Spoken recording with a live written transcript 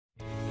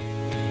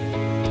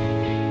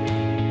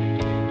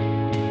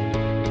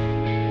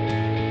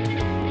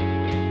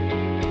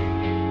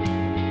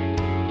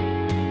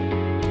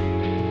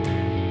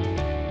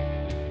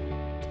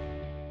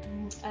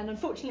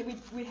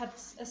unfortunately, we had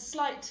a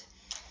slight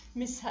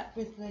mishap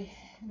with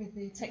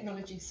the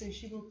technology, so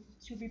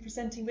she'll be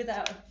presenting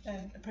without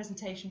a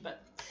presentation,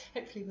 but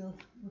hopefully we'll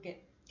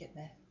get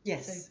there.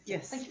 Yes, so,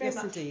 yes, thank you very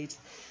yes, much. indeed.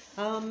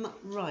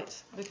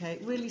 Right, okay,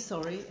 really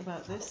sorry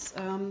about this.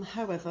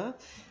 However,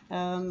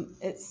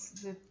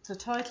 it's the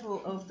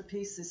title of the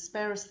piece is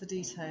Spare Us the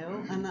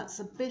Detail, and that's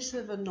a bit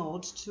of a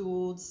nod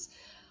towards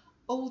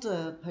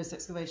older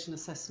post-excavation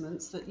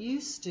assessments that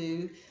used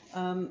to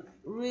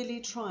really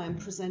try and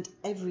present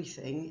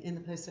everything in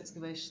the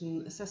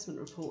post-excavation assessment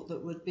report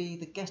that would be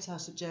the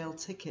get-out-of-jail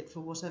ticket for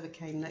whatever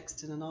came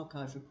next in an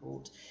archive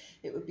report.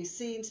 It would be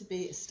seen to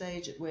be a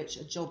stage at which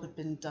a job had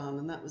been done,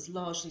 and that was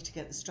largely to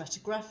get the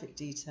stratigraphic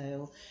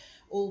detail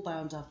all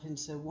bound up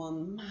into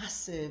one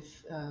massive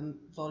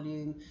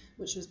volume,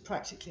 which was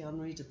practically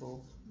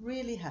unreadable.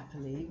 Really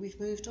happily, we've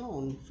moved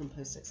on from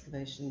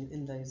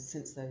post-excavation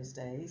since those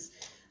days.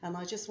 And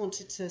I just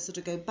wanted to sort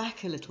of go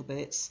back a little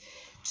bit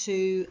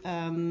to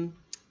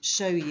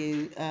show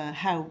you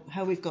how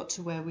we've got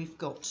to where we've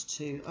got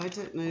to. I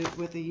don't know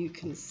whether you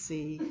can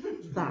see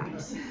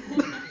that.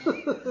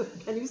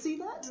 Can you see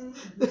that?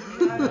 No.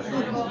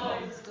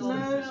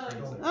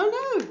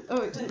 Oh no.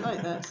 Oh, it didn't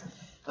like that.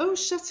 Oh,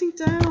 shutting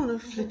down. Oh,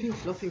 flipping,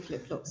 flopping,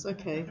 flip-flops.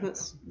 Okay,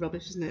 that's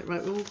rubbish, isn't it?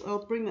 Right, well,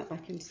 I'll bring that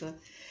back into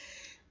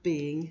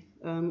being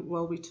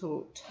while we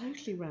talk.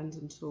 Totally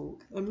random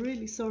talk. I'm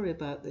really sorry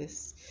about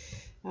this.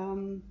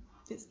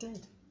 It's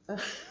dead.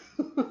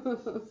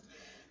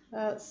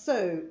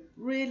 So,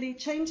 really,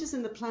 changes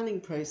in the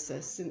planning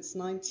process since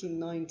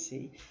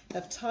 1990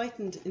 have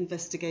tightened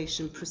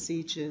investigation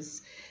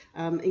procedures,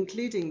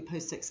 including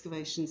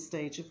post-excavation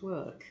stage of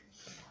work.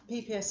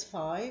 PPS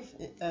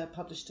 5,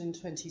 published in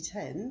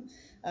 2010,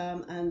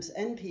 and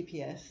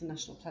NPPF, the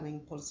National Planning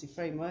Policy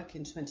Framework,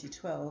 in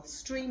 2012,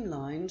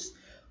 streamlined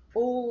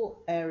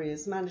all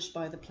areas managed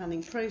by the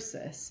planning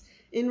process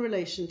in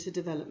relation to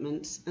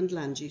development and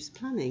land use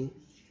planning.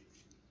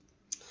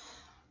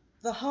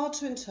 The hard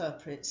to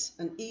interpret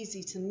and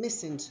easy to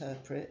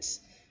misinterpret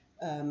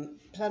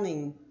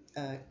planning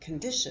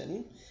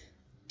condition,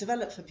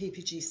 developed for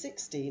PPG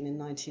 16 in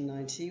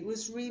 1990,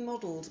 was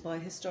remodelled by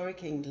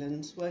Historic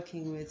England,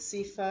 working with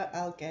CIFA,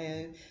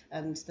 Algeo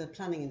and the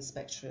Planning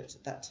Inspectorate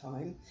at that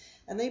time,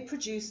 and they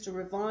produced a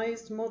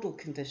revised model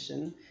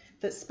condition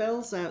that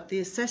spells out the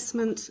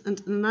assessment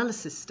and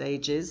analysis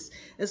stages,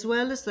 as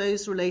well as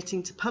those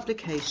relating to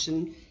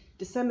publication,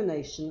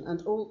 dissemination,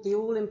 and the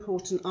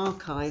all-important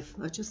archive.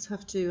 I just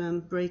have to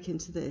break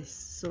into this,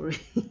 sorry.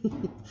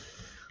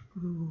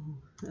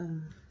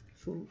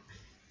 For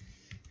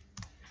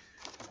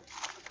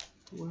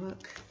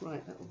work,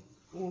 right, that will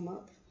warm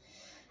up.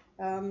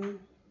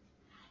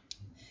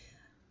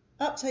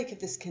 Uptake of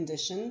this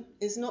condition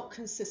is not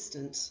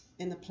consistent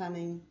in the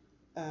planning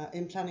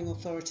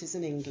authorities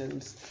in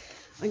England.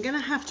 I'm going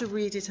to have to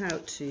read it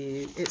out to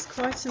you. It's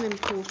quite an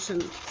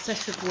important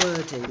set of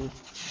wording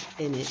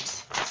in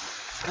it.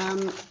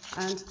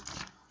 And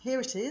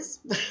here it is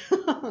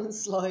on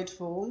slide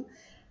form.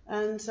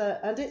 And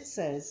it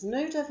says,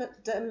 no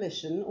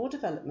demolition or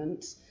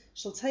development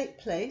shall take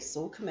place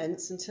or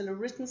commence until a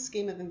written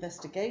scheme of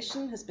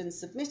investigation has been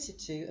submitted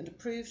to and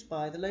approved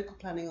by the local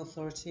planning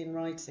authority in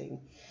writing.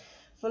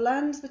 For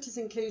land that is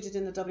included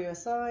in the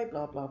WSI,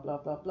 blah, blah, blah,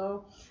 blah,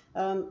 blah,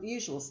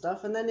 usual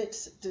stuff. And then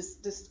it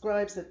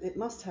describes that it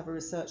must have a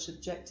research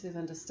objective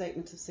and a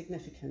statement of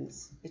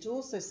significance. It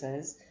also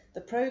says the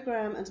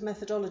programme and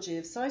methodology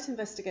of site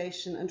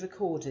investigation and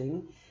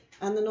recording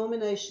and the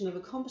nomination of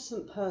a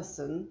competent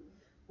person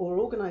or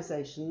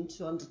organisation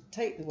to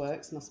undertake the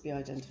works must be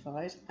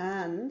identified,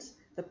 and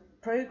the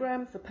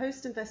programme for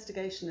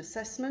post-investigation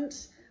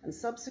assessment and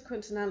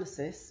subsequent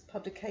analysis,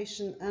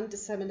 publication and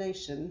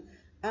dissemination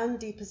and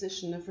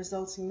deposition of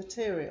resulting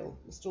material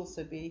must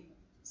also be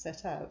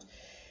set out.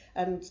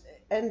 And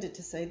ended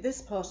to say,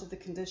 this part of the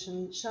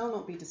condition shall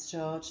not be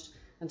discharged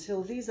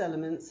until these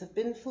elements have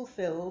been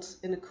fulfilled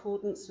in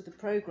accordance with the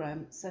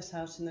programme set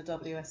out in the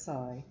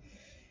WSI.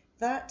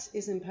 That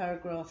is in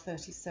paragraph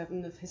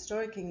 37 of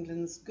Historic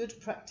England's Good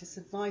Practice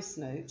Advice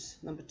Note,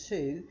 number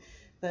 2,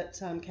 that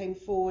came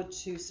forward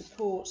to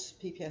support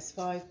PPS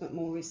 5, but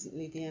more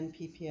recently the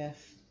NPPF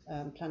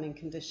planning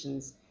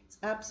conditions. It's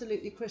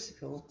absolutely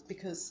critical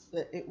because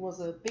it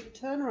was a big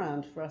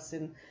turnaround for us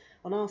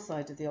on our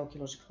side of the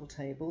archaeological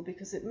table,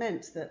 because it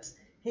meant that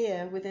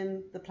here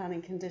within the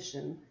planning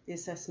condition, the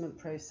assessment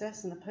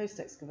process and the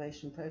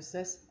post-excavation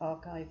process,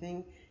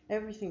 archiving,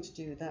 everything to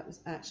do with that was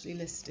actually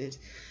listed.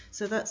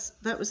 So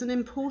that was an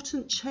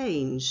important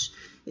change.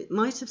 It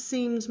might have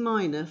seemed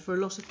minor for a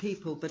lot of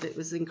people, but it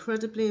was an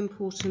incredibly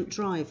important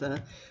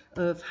driver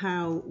of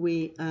how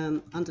we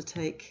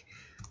undertake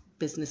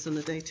business on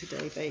a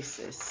day-to-day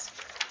basis.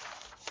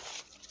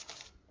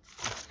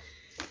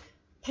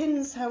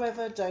 PINs,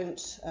 however,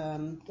 don't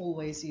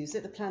always use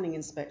it, the Planning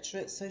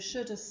Inspectorate, so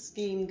should a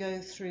scheme go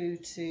through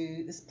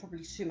to, this is probably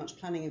too much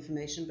planning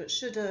information, but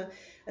should a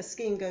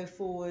scheme go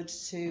forward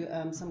to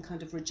some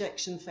kind of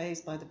rejection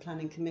phase by the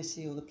Planning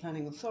Committee or the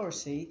Planning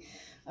Authority,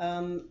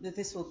 that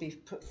this will be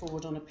put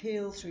forward on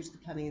appeal through to the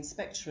Planning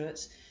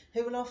Inspectorate,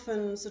 who will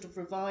often sort of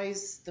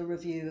revise the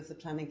review of the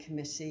planning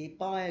committee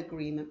by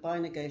agreement, by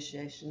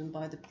negotiation, and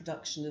by the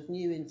production of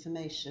new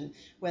information,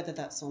 whether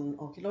that's on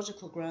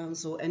archaeological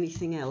grounds or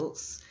anything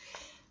else.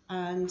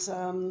 But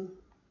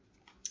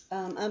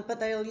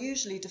they'll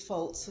usually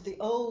default to the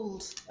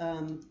old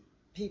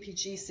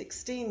PPG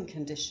 16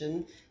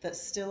 condition that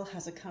still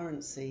has a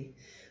currency.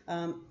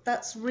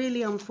 That's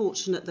really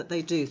unfortunate that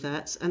they do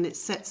that, and it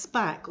sets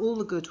back all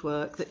the good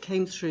work that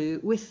came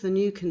through with the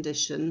new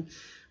condition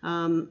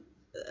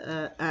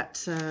at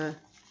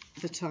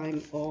the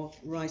time of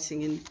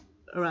writing in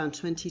around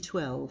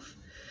 2012.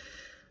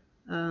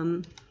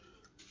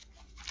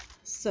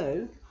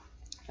 So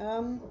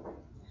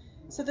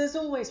there's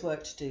always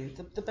work to do.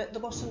 The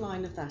bottom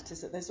line of that is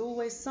that there's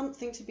always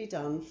something to be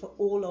done for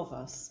all of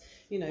us.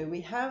 You know,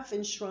 we have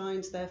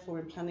enshrined, therefore,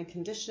 in planning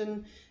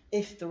condition,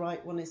 if the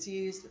right one is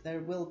used, that there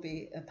will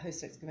be a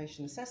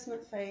post-excavation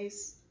assessment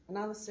phase,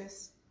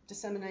 analysis,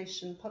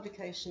 dissemination,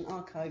 publication,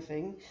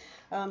 archiving.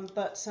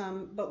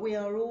 But we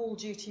are all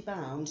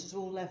duty-bound at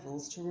all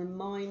levels to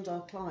remind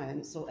our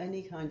clients or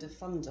any kind of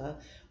funder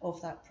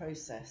of that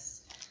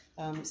process.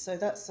 So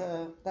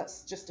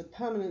that's just a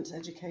permanent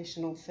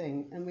educational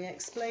thing, and we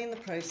explain the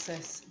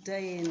process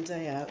day in,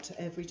 day out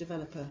to every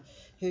developer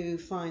who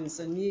finds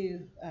a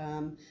new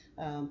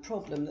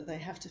problem that they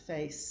have to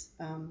face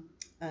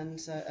and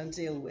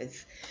deal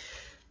with.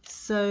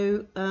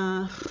 So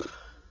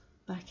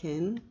back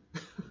in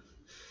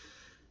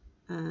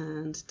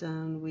and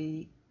down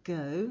we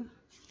go.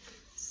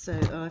 So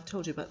I've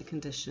told you about the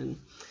condition.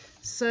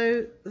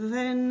 So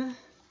then,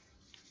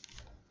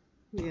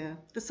 yeah,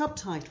 the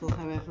subtitle,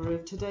 however,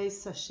 of today's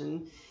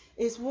session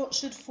is what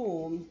should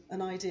form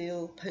an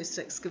ideal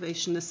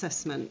post-excavation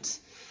assessment.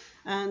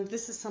 And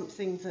this is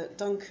something that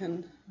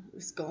Duncan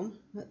is gone,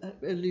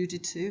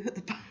 alluded to at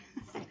the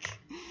back.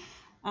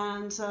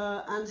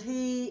 And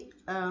he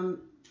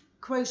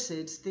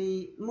quoted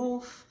the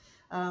MORPH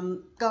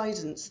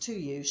guidance to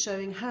you,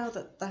 showing how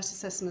that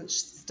assessment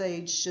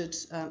stage should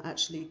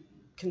actually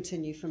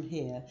continue from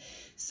here.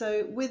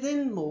 So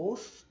within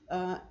MORPH,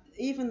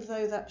 even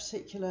though that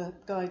particular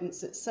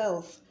guidance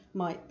itself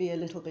might be a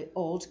little bit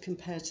odd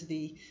compared to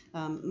the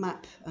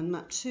MAP and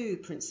MAP 2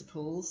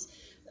 principles,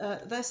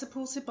 they're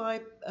supported by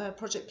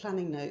project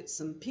planning notes,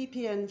 and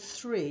PPN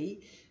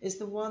 3 is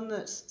the one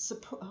that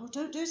supports... Oh,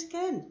 don't do it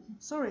again.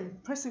 Sorry, I'm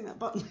pressing that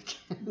button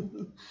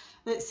again.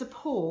 It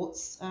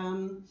supports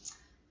the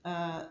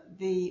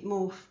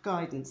MORPH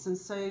guidance, and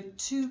so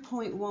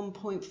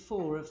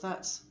 2.1.4 of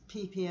that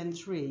PPN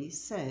 3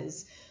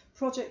 says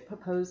project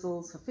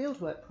proposals for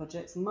fieldwork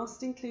projects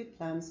must include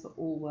plans for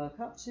all work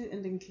up to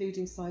and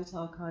including site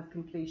archive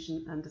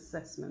completion and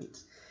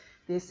assessment.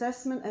 The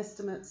assessment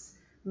estimates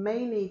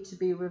may need to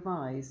be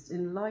revised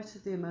in light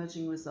of the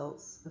emerging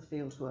results of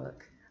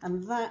fieldwork,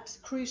 and that,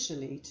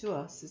 crucially to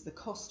us, is the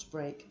cost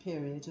break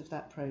period of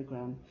that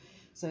programme.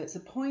 So it's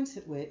a point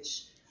at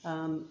which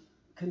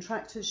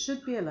contractors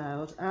should be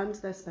allowed, and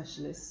their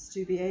specialists,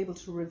 to be able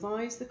to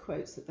revise the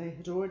quotes that they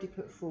had already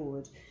put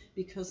forward,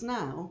 because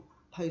now,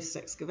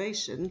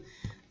 post-excavation,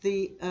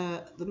 the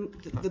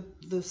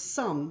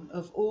sum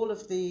of all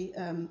of the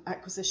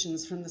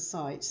acquisitions from the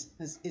site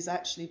is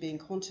actually being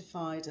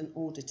quantified and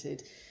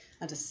audited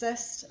and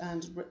assessed,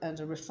 and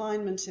a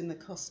refinement in the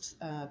cost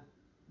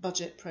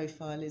budget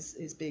profile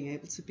is being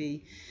able to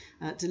be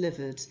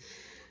delivered.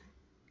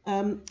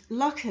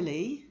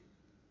 Luckily,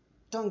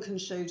 Duncan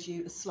showed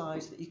you a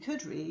slide that you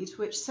could read,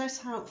 which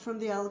set out from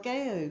the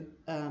Algeo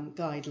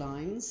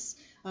guidelines,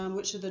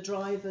 which are the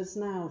drivers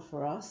now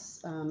for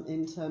us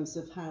in terms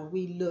of how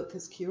we look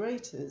as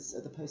curators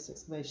at the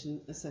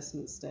post-excavation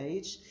assessment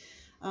stage.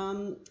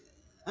 And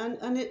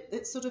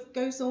it sort of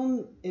goes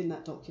on in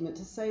that document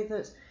to say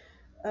that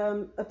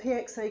a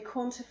PXA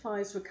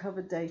quantifies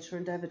recovered data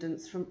and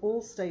evidence from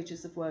all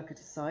stages of work at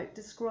a site,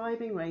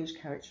 describing range,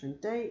 character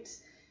and date,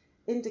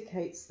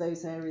 indicates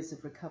those areas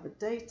of recovered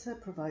data,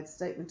 provides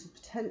statement of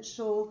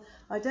potential,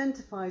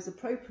 identifies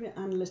appropriate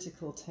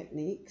analytical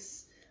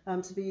techniques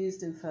to be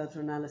used in further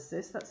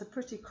analysis. That's a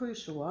pretty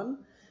crucial one.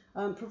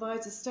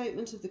 Provides a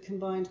statement of the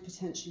combined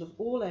potential of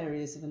all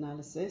areas of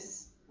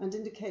analysis, and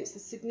indicates the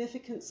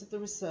significance of the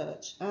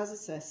research as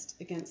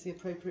assessed against the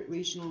appropriate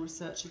regional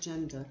research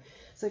agenda.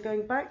 So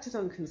going back to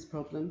Duncan's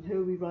problem, who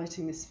are we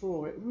writing this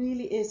for? It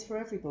really is for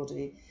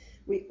everybody.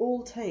 We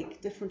all take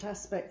different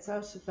aspects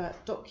out of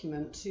that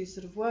document to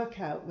sort of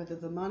work out whether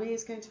the money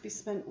is going to be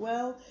spent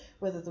well,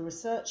 whether the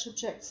research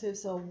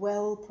objectives are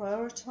well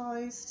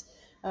prioritised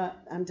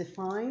and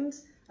defined,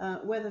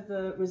 whether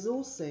the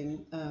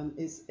resourcing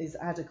is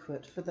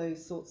adequate for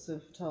those sorts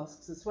of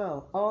tasks as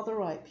well. Are the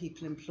right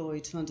people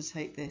employed to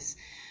undertake this?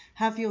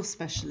 Have your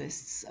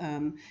specialists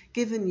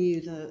given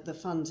you the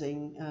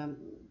funding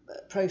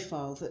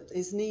profile that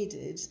is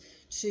needed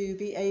to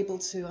be able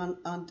to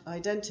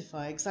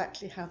identify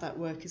exactly how that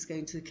work is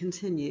going to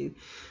continue?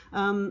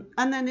 And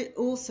then it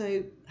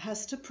also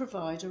has to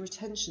provide a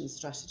retention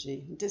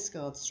strategy,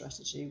 discard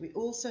strategy. We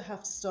also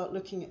have to start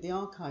looking at the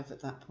archive at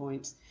that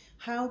point.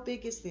 How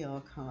big is the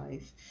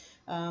archive?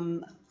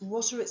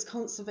 What are its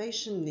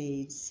conservation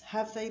needs?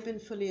 Have they been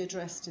fully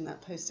addressed in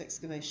that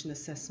post-excavation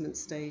assessment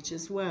stage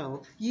as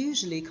well?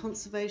 Usually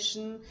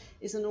conservation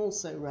is an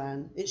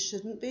also-ran. It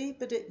shouldn't be,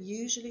 but it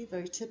usually,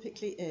 very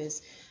typically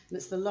is. And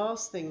it's the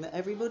last thing that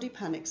everybody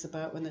panics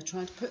about when they're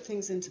trying to put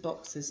things into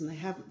boxes and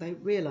they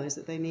realise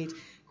that they need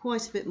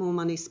quite a bit more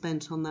money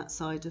spent on that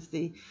side of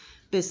the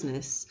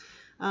business.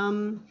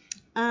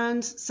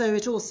 And so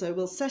it also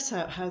will set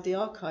out how the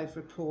archive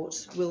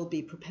report will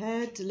be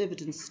prepared,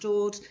 delivered and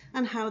stored,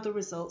 and how the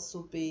results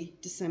will be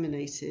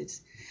disseminated.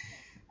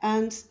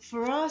 And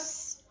for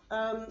us,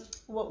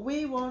 what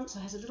we want, I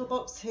had a little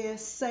box here,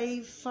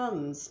 save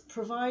funds,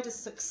 provide a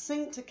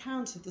succinct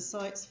account of the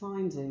site's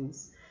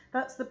findings.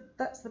 That's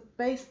the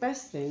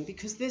best thing,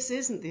 because this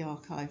isn't the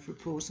archive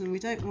report and we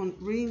don't want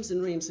reams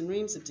and reams and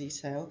reams of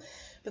detail.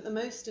 But the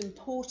most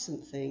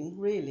important thing,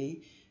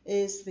 really,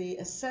 is the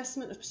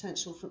assessment of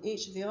potential from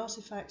each of the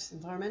artefacts,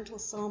 environmental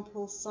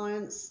samples,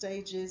 science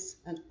stages,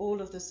 and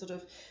all of the sort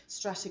of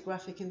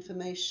stratigraphic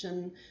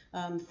information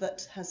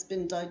that has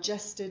been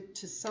digested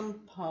to some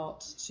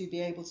part to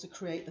be able to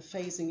create the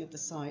phasing of the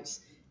site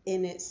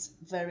in its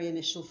very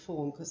initial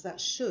form, because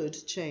that should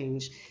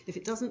change. If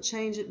it doesn't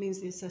change, it means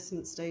the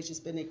assessment stage has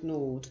been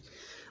ignored,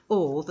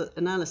 or that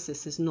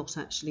analysis is not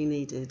actually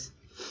needed.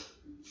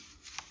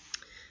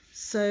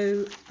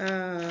 So,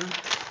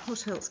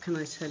 what else can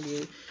I tell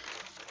you?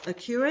 A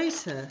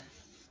curator,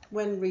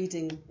 when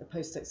reading a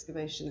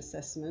post-excavation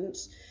assessment,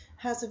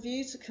 has a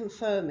view to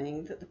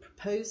confirming that the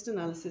proposed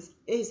analysis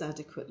is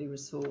adequately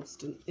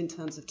resourced in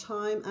terms of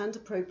time and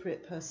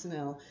appropriate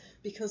personnel,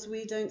 because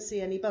we don't see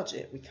any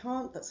budget. We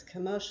can't. That's a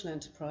commercial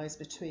enterprise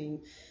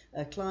between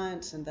a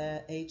client and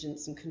their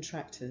agents and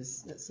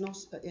contractors. It's not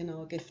in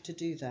our gift to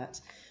do that.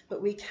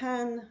 But we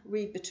can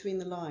read between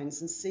the lines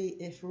and see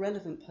if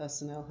relevant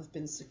personnel have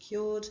been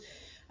secured.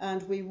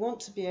 And we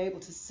want to be able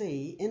to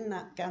see in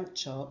that Gantt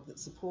chart that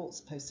supports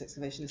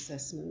post-excavation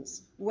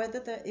assessments whether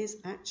there is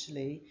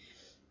actually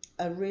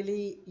a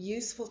really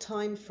useful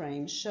time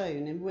frame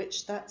shown in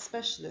which that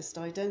specialist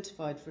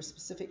identified for a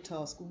specific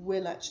task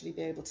will actually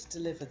be able to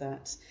deliver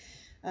that.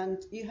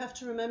 And you have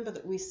to remember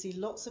that we see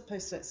lots of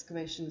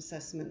post-excavation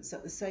assessments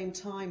at the same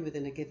time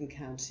within a given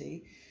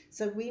county.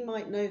 So we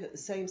might know that the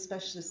same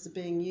specialists are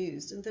being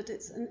used and that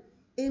it's an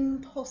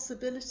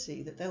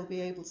impossibility that they'll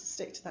be able to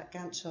stick to that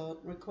Gantt chart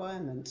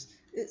requirement.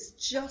 It's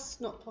just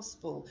not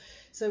possible.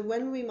 So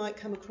when we might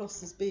come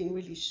across as being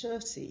really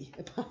shirty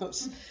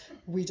about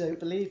we don't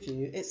believe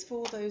you, it's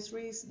for those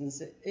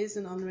reasons. It is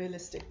an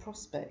unrealistic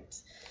prospect.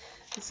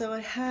 And so I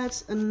had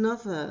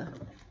another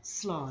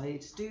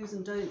slide, do's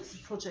and don'ts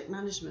of project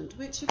management,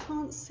 which you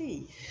can't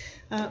see.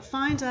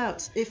 Find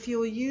out if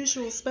your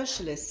usual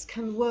specialists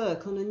can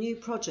work on a new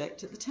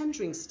project at the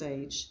tendering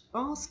stage.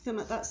 Ask them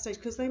at that stage,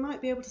 because they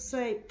might be able to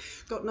say,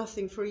 got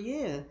nothing for a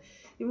year,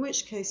 in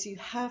which case you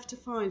have to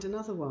find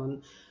another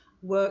one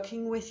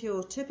working with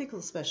your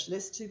typical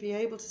specialist to be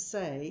able to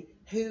say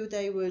who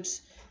they would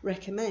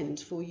recommend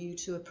for you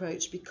to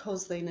approach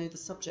because they know the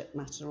subject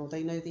matter or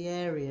they know the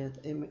area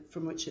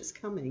from which it's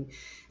coming.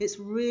 It's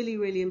really,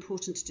 really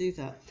important to do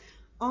that.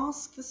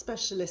 Ask the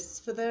specialists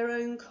for their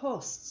own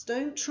costs.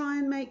 Don't try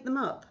and make them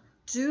up.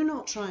 Do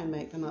not try and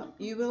make them up.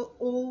 You will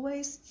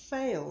always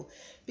fail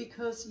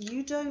because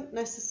you don't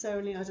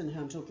necessarily, I don't know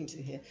who I'm talking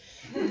to here,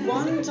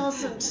 one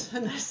doesn't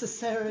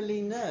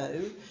necessarily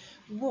know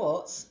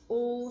what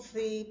all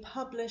the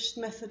published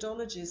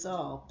methodologies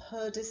are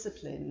per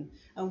discipline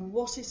and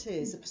what it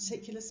is a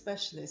particular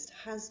specialist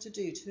has to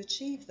do to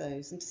achieve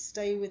those and to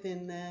stay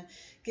within their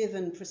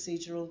given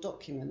procedural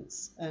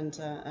documents and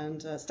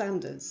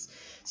standards.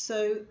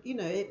 So, you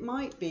know, it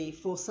might be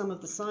for some of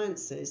the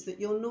sciences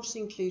that you're not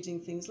including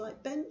things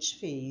like bench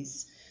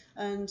fees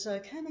and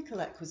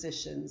chemical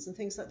acquisitions and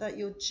things like that.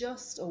 You're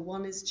just, or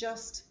one is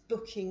just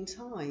booking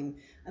time,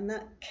 and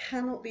that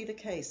cannot be the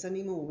case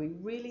anymore. We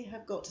really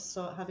have got to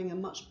start having a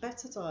much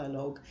better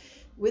dialogue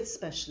with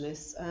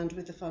specialists and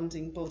with the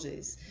funding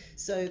bodies.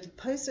 So the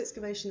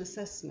post-excavation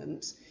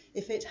assessment,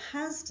 if it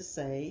has to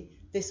say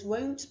this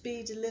won't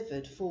be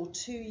delivered for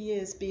 2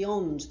 years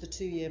beyond the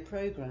 2-year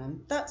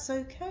programme, that's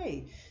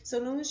okay. So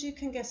long as you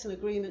can get an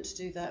agreement to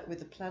do that with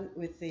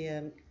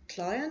the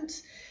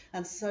client,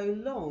 and so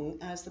long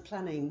as the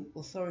planning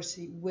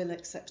authority will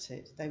accept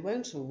it. They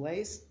won't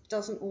always,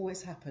 doesn't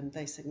always happen.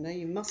 They say, no,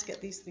 you must get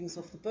these things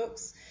off the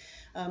books.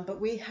 But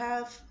we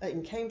have,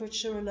 in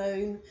Cambridgeshire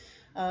alone,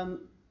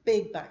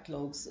 big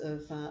backlogs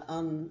of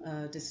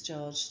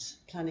undischarged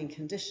planning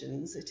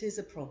conditions. It is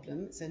a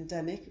problem. It's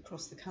endemic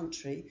across the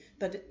country.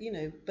 But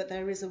but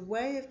there is a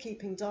way of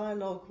keeping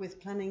dialogue with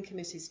planning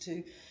committees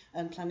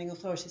and planning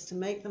authorities to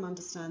make them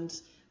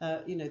understand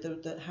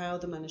how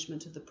the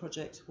management of the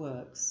project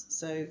works.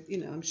 So,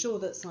 I'm sure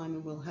that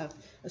Simon will have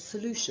a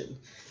solution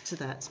to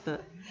that,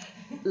 but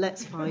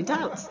let's find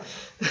out.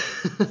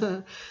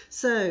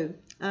 So,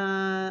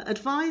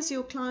 advise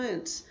your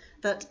client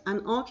that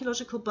an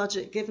archaeological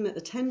budget given at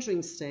the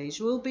tendering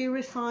stage will be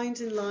refined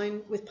in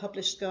line with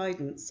published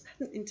guidance. I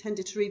hadn't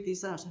intended to read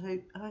these out.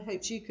 I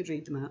hoped you could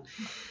read them out.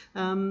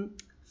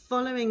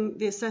 following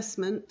the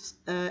assessment,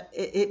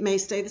 it may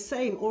stay the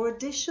same, or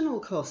additional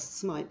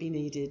costs might be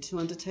needed to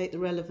undertake the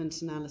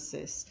relevant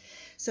analysis.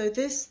 So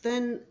this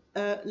then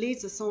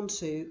leads us on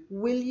to,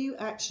 will you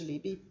actually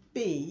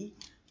be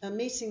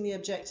meeting the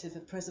objective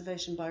of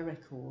preservation by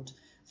record?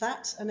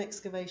 That an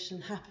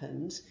excavation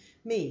happened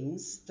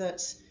means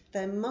that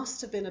there must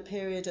have been a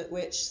period at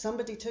which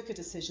somebody took a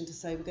decision to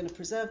say, we're going to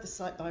preserve the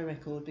site by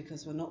record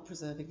because we're not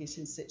preserving it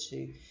in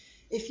situ.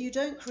 If you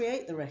don't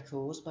create the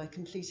record by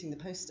completing the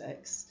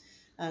post-ex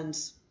and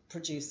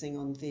producing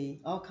on the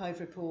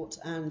archive report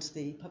and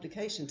the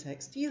publication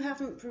text, you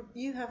haven't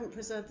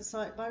preserved the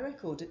site by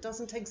record. It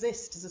doesn't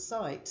exist as a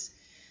site,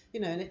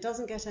 and it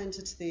doesn't get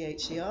entered to the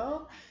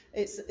HER.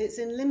 It's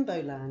in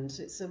limbo land.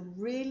 It's a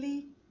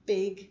really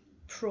big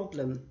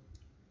problem.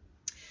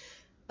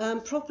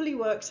 Properly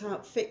worked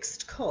out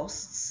fixed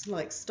costs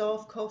like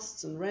staff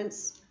costs and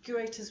rents.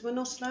 Curators were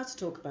not allowed to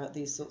talk about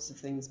these sorts of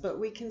things, but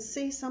we can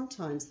see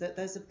sometimes that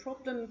there's a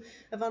problem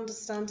of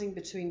understanding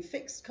between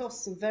fixed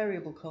costs and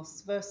variable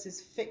costs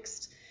versus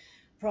fixed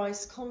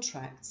price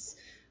contracts.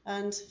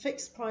 And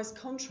fixed price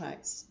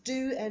contracts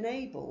do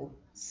enable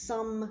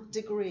some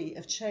degree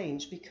of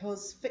change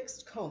because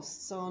fixed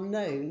costs are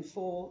known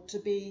to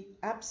be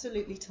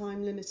absolutely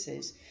time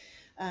limited.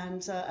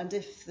 And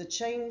if the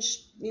change,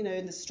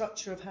 in the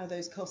structure of how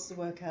those costs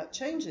work out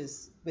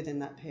changes within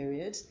that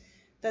period,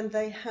 then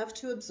they have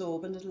to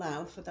absorb and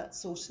allow for that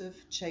sort of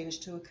change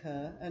to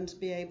occur and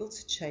be able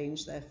to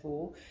change,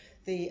 therefore,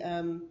 the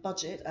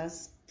budget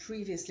as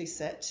previously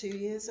set 2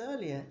 years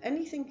earlier.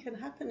 Anything can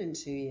happen in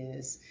 2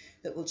 years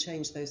that will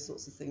change those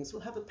sorts of things.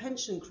 We'll have a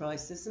pension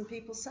crisis and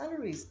people's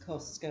salaries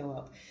costs go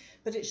up.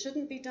 But it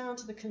shouldn't be down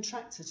to the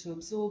contractor to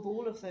absorb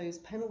all of those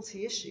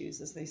penalty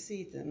issues as they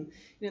see them.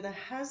 There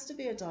has to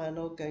be a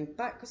dialogue going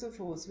backwards and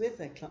forwards with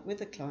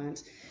the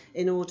client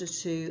in order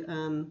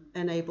to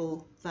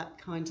enable that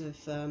kind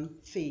of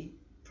fee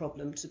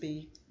problem to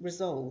be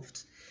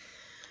resolved.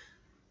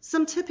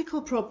 Some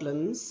typical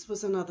problems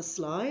was another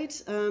slide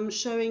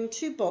showing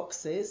 2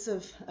 boxes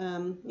of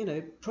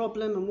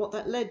problem and what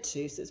that led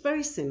to. So it's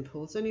very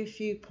simple. It's only a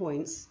few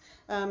points.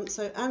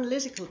 So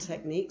analytical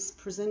techniques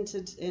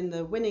presented in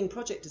the winning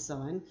project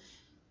design,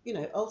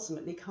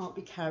 ultimately can't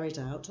be carried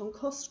out on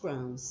cost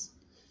grounds.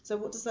 So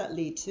what does that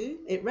lead to?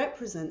 It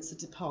represents a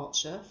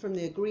departure from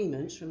the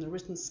agreement, from the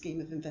written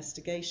scheme of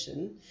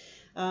investigation,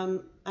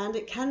 and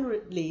it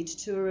can lead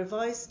to a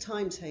revised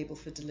timetable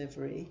for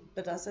delivery.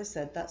 But as I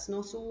said, that's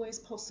not always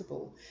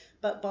possible.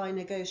 But by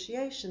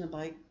negotiation and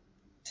by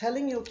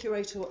telling your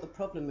curator what the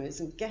problem is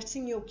and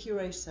getting your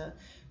curator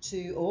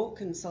or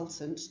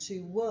consultant to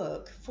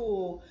work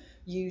for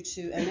you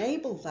to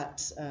enable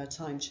that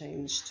time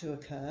change to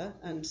occur,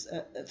 and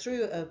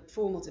through a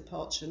formal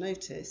departure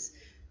notice,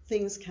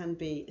 things can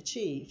be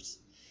achieved.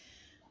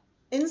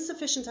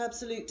 Insufficient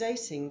absolute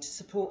dating to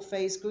support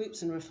phase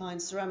groups and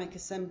refined ceramic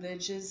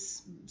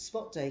assemblages,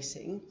 spot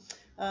dating,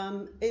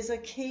 is a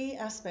key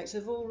aspect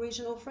of all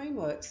regional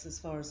frameworks as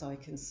far as I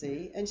can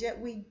see, and yet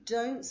we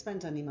don't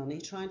spend any money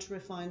trying to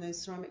refine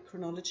those ceramic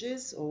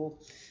chronologies or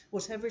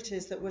whatever it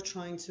is that we're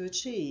trying to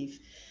achieve.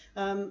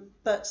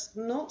 But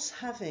not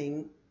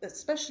having,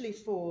 especially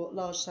for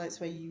large sites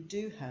where you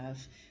do have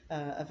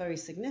a very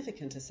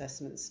significant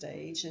assessment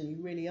stage and you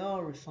really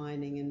are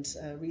refining and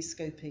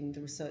rescoping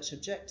the research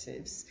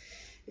objectives,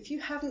 if you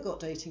haven't got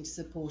dating to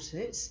support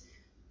it,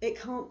 it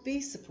can't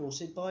be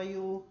supported by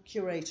your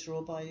curator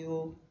or by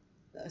your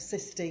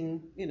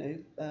assisting,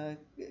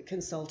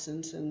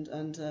 consultant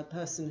and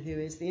person who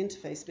is the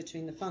interface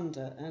between the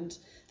funder and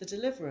the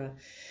deliverer.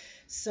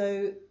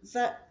 So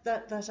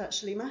that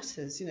actually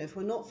matters. If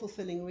we're not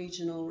fulfilling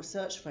regional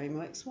research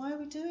frameworks, why are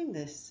we doing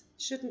this?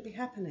 It shouldn't be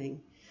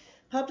happening.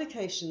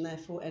 Publication,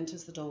 therefore,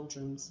 enters the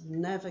doldrums,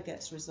 never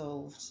gets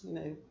resolved.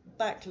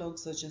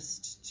 Backlogs are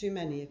just too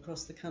many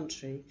across the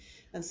country.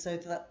 And so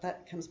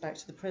that comes back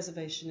to the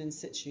preservation in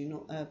situ,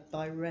 not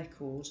by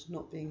record,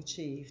 not being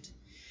achieved.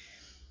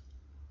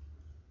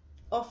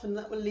 Often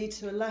that will lead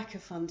to a lack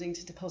of funding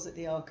to deposit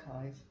the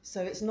archive.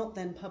 So it's not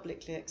then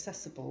publicly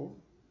accessible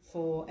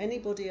for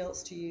anybody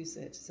else to use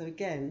it. So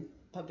again,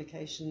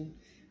 publication,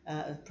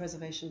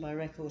 preservation by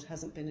record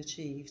hasn't been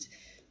achieved.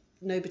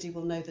 Nobody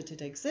will know that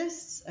it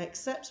exists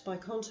except by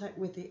contact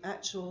with the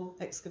actual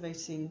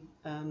excavating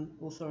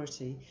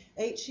authority.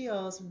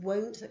 HERs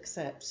won't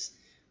accept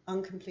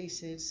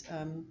uncompleted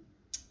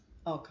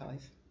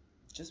archive,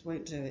 just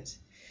won't do it.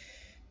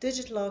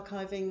 Digital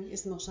archiving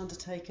is not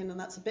undertaken, and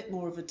that's a bit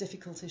more of a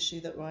difficult issue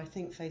that we're, I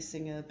think,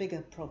 facing a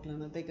bigger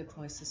problem, a bigger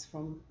crisis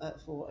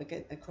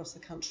across the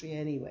country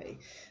anyway.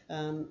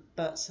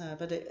 But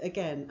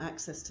again,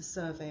 access to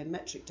survey and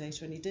metric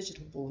data, any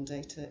digital born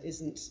data,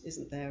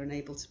 isn't there and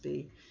able to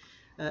be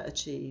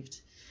achieved.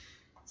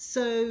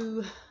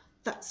 So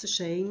that's a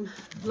shame.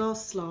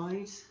 Last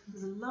slide.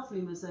 There's a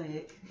lovely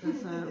mosaic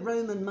of a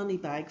Roman money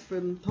bag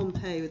from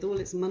Pompeii with all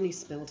its money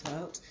spilt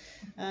out,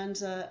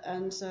 and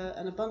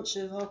a bunch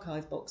of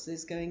archive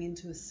boxes going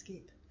into a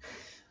skip.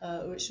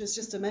 which was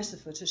just a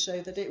metaphor to show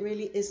that it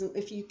really isn't.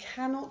 If you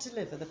cannot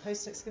deliver the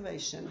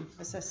post-excavation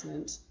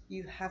assessment,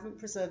 you haven't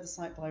preserved the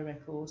site by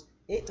record.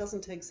 It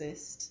doesn't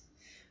exist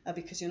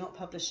because you're not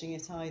publishing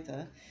it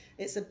either.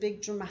 It's a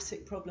big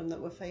dramatic problem that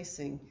we're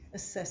facing.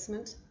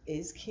 Assessment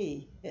is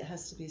key. It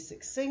has to be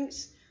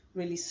succinct,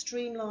 really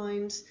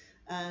streamlined,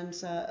 and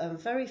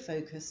very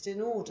focused in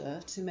order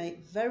to make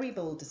very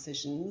bold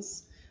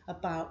decisions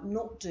about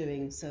not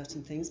doing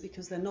certain things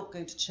because they're not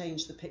going to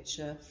change the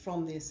picture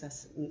from the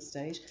assessment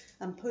stage,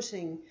 and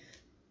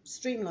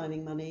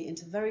streamlining money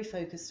into very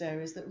focused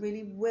areas that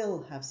really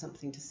will have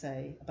something to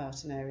say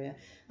about an area.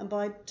 And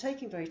by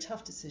taking very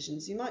tough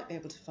decisions, you might be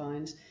able to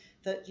find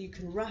that you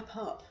can wrap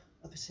up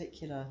a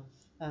particular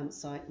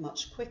site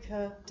much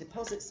quicker,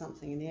 deposit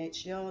something in the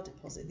HER,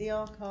 deposit the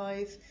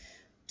archive,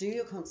 do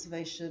your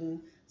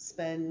conservation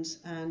spend,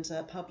 and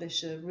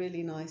publish a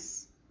really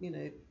nice,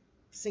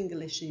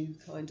 single issue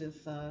kind of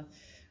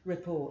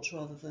report,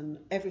 rather than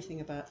everything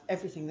about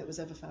everything that was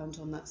ever found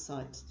on that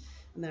site.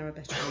 And there are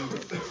better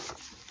ways.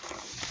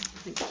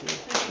 Thank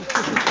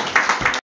you.